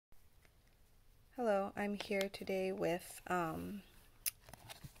Hello, I'm here today with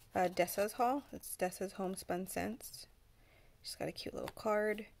Dessa's haul. It's Dessa's Homespun Scents. She's got a cute little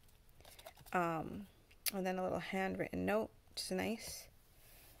card, and then a little handwritten note, which is nice.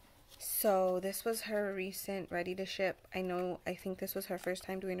 So this was her recent ready to ship. I think this was her first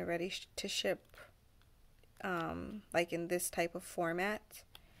time doing a ready to ship, like in this type of format.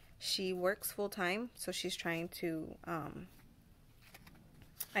 She works full time, so she's trying to,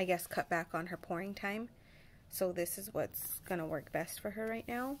 I guess, cut back on her pouring time. So this is what's gonna work best for her right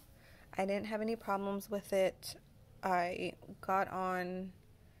now. I didn't have any problems with it. I got on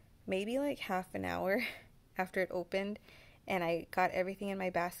maybe like half an hour after it opened, and I got everything in my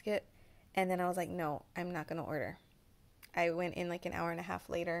basket, and then I was like, no, I'm not gonna order. I went in like an hour and a half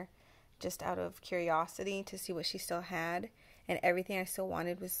later just out of curiosity to see what she still had, and everything I still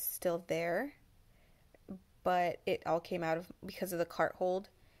wanted was still there, but it all came out of, because of the cart hold,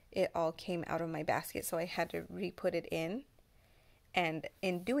 it all came out of my basket, so I had to re-put it in. And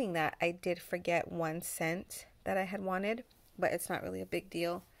in doing that, I did forget one scent that I had wanted, but it's not really a big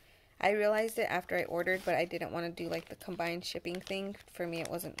deal. I realized it after I ordered, but I didn't want to do like the combined shipping thing. For me, it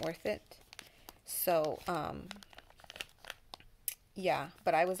wasn't worth it. So, yeah,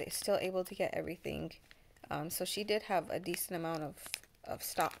 but I was still able to get everything. So she did have a decent amount of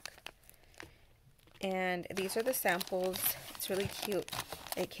stock. And these are the samples. It's really cute.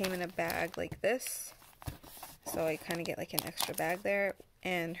 It came in a bag like this, so I kind of get like an extra bag there,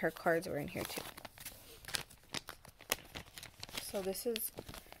 and her cards were in here too. So this is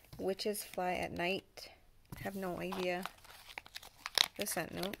Witches Fly at Night. I have no idea the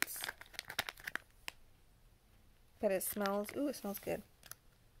scent notes, but it smells, ooh, it smells good.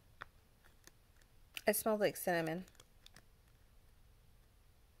 It smells like cinnamon.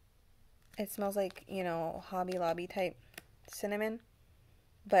 It smells like, you know, Hobby Lobby type cinnamon,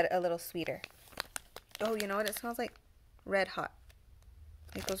 but a little sweeter. Oh, you know what it smells like? Red Hot.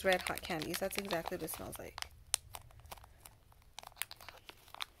 Like those Red Hot candies. That's exactly what it smells like.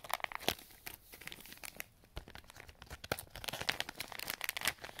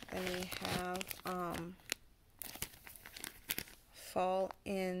 Then we have Fall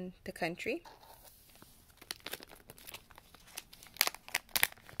in the Country.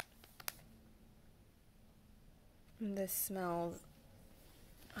 And this smells,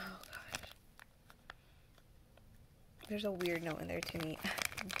 oh gosh, there's a weird note in there to me,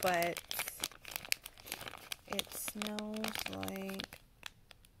 but it smells like,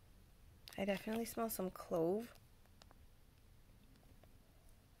 I definitely smell some clove.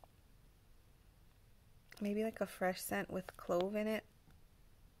 Maybe like a fresh scent with clove in it.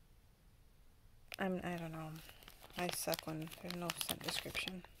 I don't know. I suck when there's no scent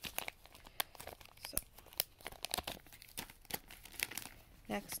description. So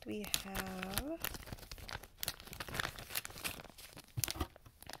next we have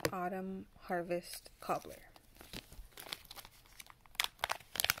Autumn Harvest Cobbler.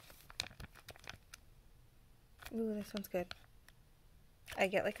 Ooh, this one's good. I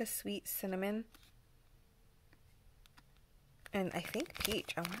get like a sweet cinnamon, and I think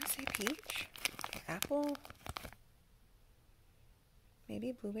peach. I want to say peach. Apple?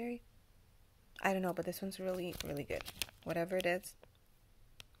 Maybe blueberry? I don't know, but this one's really, really good. Whatever it is,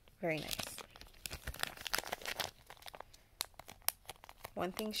 very nice.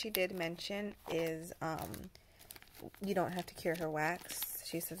 One thing she did mention is you don't have to cure her wax.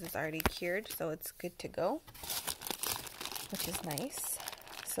 She says it's already cured, so it's good to go, which is nice.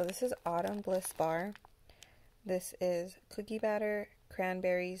 So this is Autumn Bliss Bar. This is cookie batter,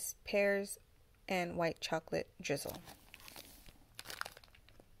 cranberries, pears, and white chocolate drizzle.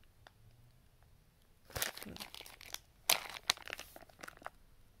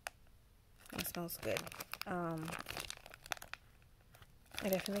 It smells good. I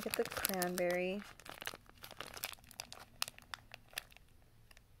definitely get the cranberry.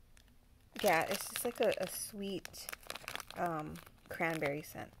 Yeah, it's just like a sweet cranberry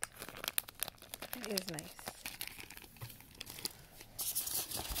scent. It is nice.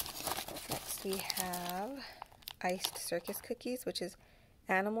 Next we have Iced Circus Cookies, which is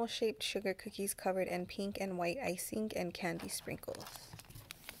animal-shaped sugar cookies covered in pink and white icing and candy sprinkles.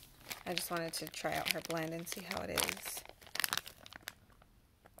 I just wanted to try out her blend and see how it is.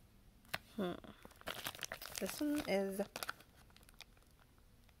 This one is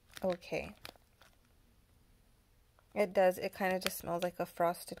okay. It kind of just smells like a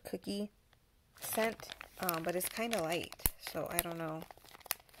frosted cookie scent, but it's kind of light, so I don't know,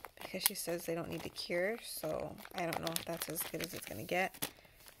 because she says they don't need to cure, so I don't know if that's as good as it's going to get.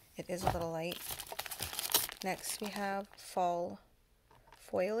 It is a little light. Next we have Fall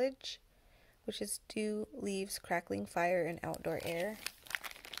Foliage, which is dew, leaves, crackling fire, and outdoor air.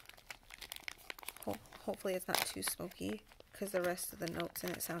 Hopefully it's not too smoky, because the rest of the notes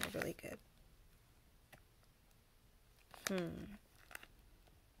in it sounded really good.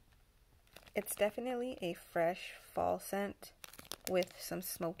 It's definitely a fresh fall scent with some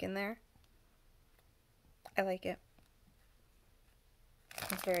smoke in there. I like it.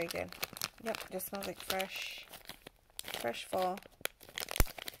 It's very good. Yep, just smells like fresh fall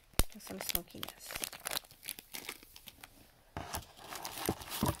with some smokiness.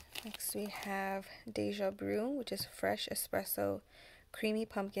 Next we have Deja Brew, which is fresh espresso, creamy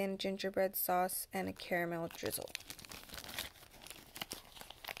pumpkin, gingerbread sauce, and a caramel drizzle.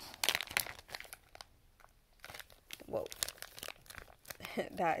 Whoa.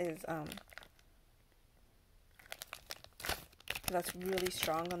 That's really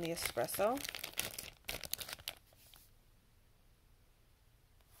strong on the espresso.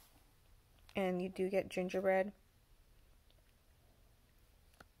 And you do get gingerbread.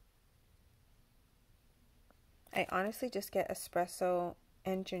 I honestly just get espresso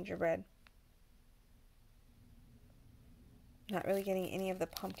and gingerbread. Not really getting any of the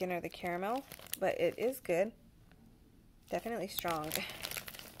pumpkin or the caramel, but it is good. Definitely strong.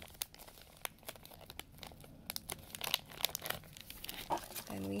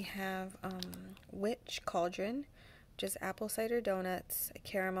 Then we have Witch Cauldron, which is apple cider donuts,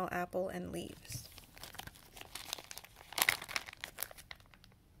 caramel apple, and leaves.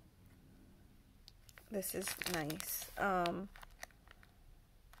 This is nice.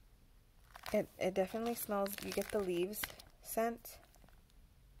 It definitely smells, you get the leaves scent.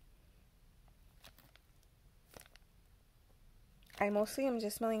 I mostly am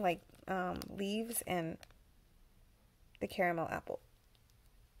just smelling like leaves and the caramel apple.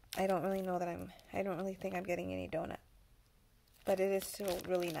 I don't really know that I don't really think I'm getting any donut. But it is still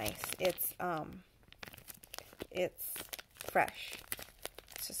really nice. It's fresh.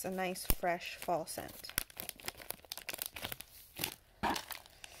 It's just a nice fresh fall scent.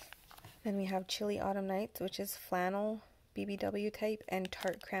 Then we have Chili Autumn Nights, which is flannel, BBW type, and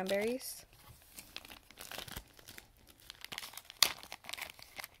tart cranberries.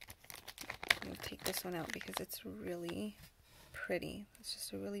 I'm going to take this one out because it's really pretty. It's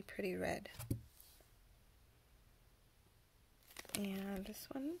just a really pretty red. And this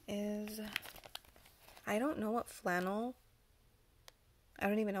one is, I don't know what flannel, I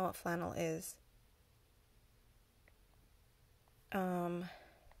don't even know what flannel is.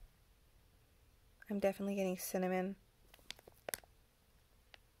 I'm definitely getting cinnamon.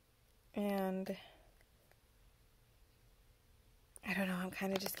 And I don't know, I'm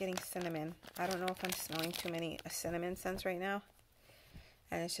kind of just getting cinnamon. I don't know if I'm smelling too many cinnamon scents right now.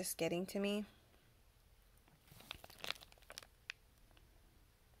 And it's just getting to me.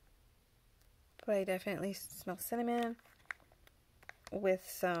 But I definitely smell cinnamon with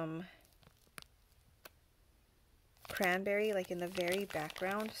some cranberry, like in the very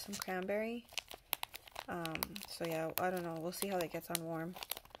background, some cranberry. So yeah, I don't know. We'll see how that gets on warm.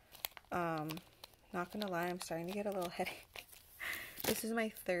 Not gonna lie, I'm starting to get a little headache. This is my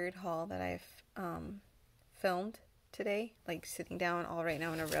third haul that I've filmed today, like sitting down all right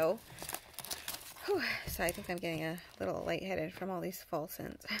now in a row. Whew. So I think I'm getting a little lightheaded from all these fall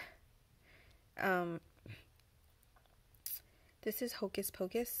scents. This is Hocus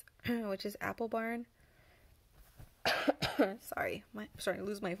Pocus, which is Apple Barn. Sorry, I'm starting to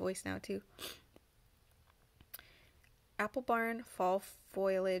lose my voice now too. Apple Barn, fall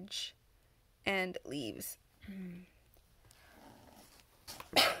foliage, and leaves.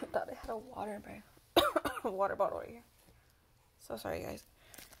 Thought I had a water in my water bottle right here. So sorry, guys.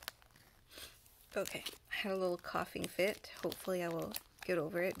 Okay, I had a little coughing fit. Hopefully I will get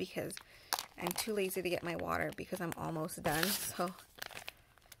over it because I'm too lazy to get my water because I'm almost done. So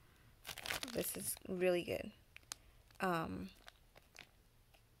this is really good.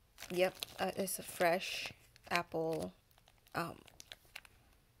 Yep, it's a fresh apple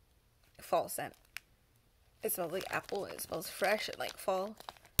fall scent. It smells like apple. It smells fresh and like fall,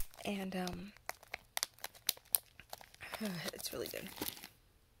 and it's really good.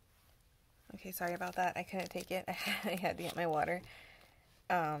 Okay, sorry about that. I couldn't take it. I had to get my water.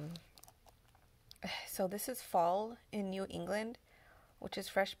 So this is fall in New England, which is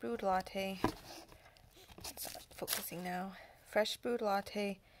fresh brewed latte. It's not focusing now. Fresh brewed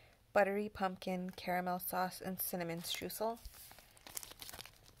latte, buttery pumpkin, caramel sauce, and cinnamon streusel.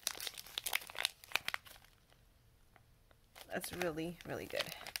 That's really, really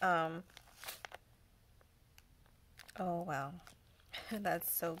good. Oh, wow.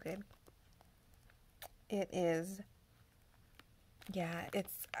 That's so good. It is, yeah,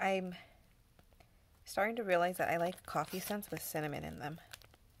 starting to realize that I like coffee scents with cinnamon in them.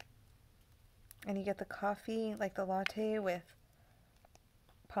 And you get the coffee, like the latte with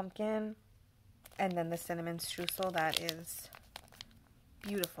pumpkin, and then the cinnamon streusel. That is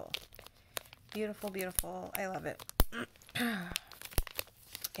beautiful. Beautiful, beautiful. I love it.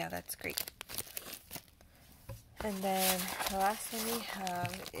 Yeah, that's great. And then the last one we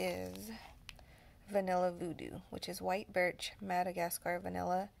have is Vanilla Voodoo, which is white birch, Madagascar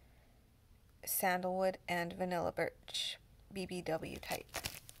vanilla, sandalwood, and vanilla birch, BBW type.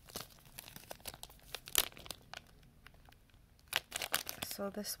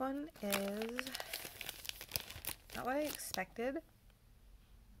 So this one is not what I expected.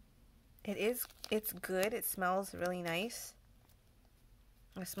 It's good. It smells really nice.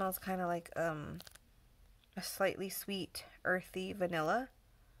 It smells kind of like a slightly sweet, earthy vanilla.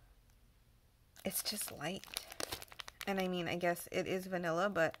 It's just light. And I mean, I guess it is vanilla,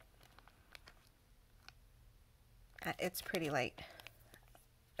 but it's pretty light.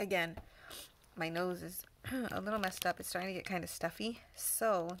 Again, my nose is a little messed up. It's starting to get kind of stuffy.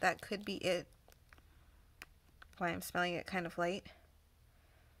 So that could be it. Why I'm smelling it kind of light.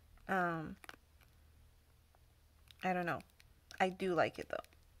 I don't know. I do like it though.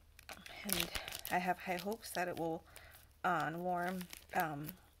 And I have high hopes that it will, on warm,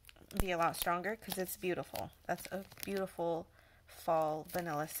 be a lot stronger because it's beautiful. That's a beautiful fall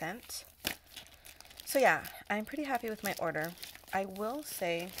vanilla scent. So yeah, I'm pretty happy with my order. I will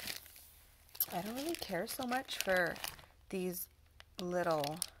say I don't really care so much for these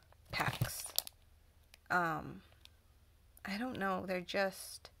little packs. I don't know, they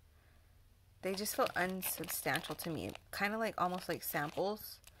just feel unsubstantial to me. Kind of like almost like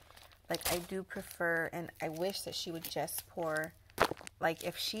samples. Like I do prefer, and I wish that she would just pour, like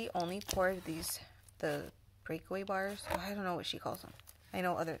if she only poured the breakaway bars, oh, I don't know what she calls them. I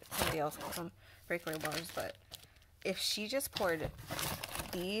know somebody else calls them breakaway bars, but if she just poured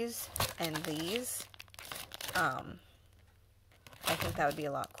these and these, I think that would be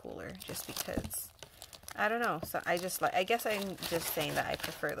a lot cooler, just because, I don't know, so I guess I'm just saying that I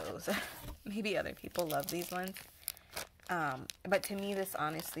prefer those. Maybe other people love these ones, but to me this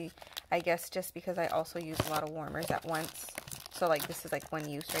honestly, I guess just because I also use a lot of warmers at once, so like this is like one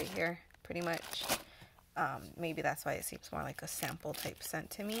use right here, pretty much, maybe that's why it seems more like a sample type scent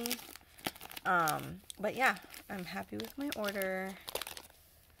to me, but yeah, I'm happy with my order,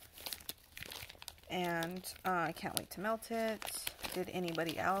 and I can't wait to melt it. Did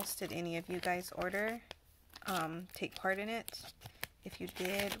any of you guys order, take part in it? If you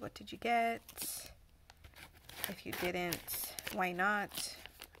did, what did you get? If you didn't, why not?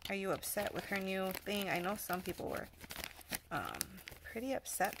 Are you upset with her new thing? I know some people were pretty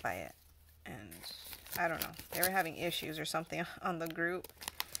upset by it, and I don't know, they were having issues or something on the group,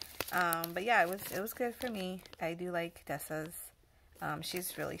 but yeah, it was good for me. I do like Dessa's.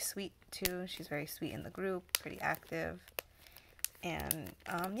 She's really sweet too. She's very sweet in the group, pretty active, and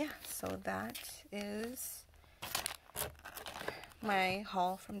yeah, so that is my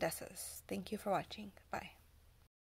haul from Dessa's. Thank you for watching. Bye.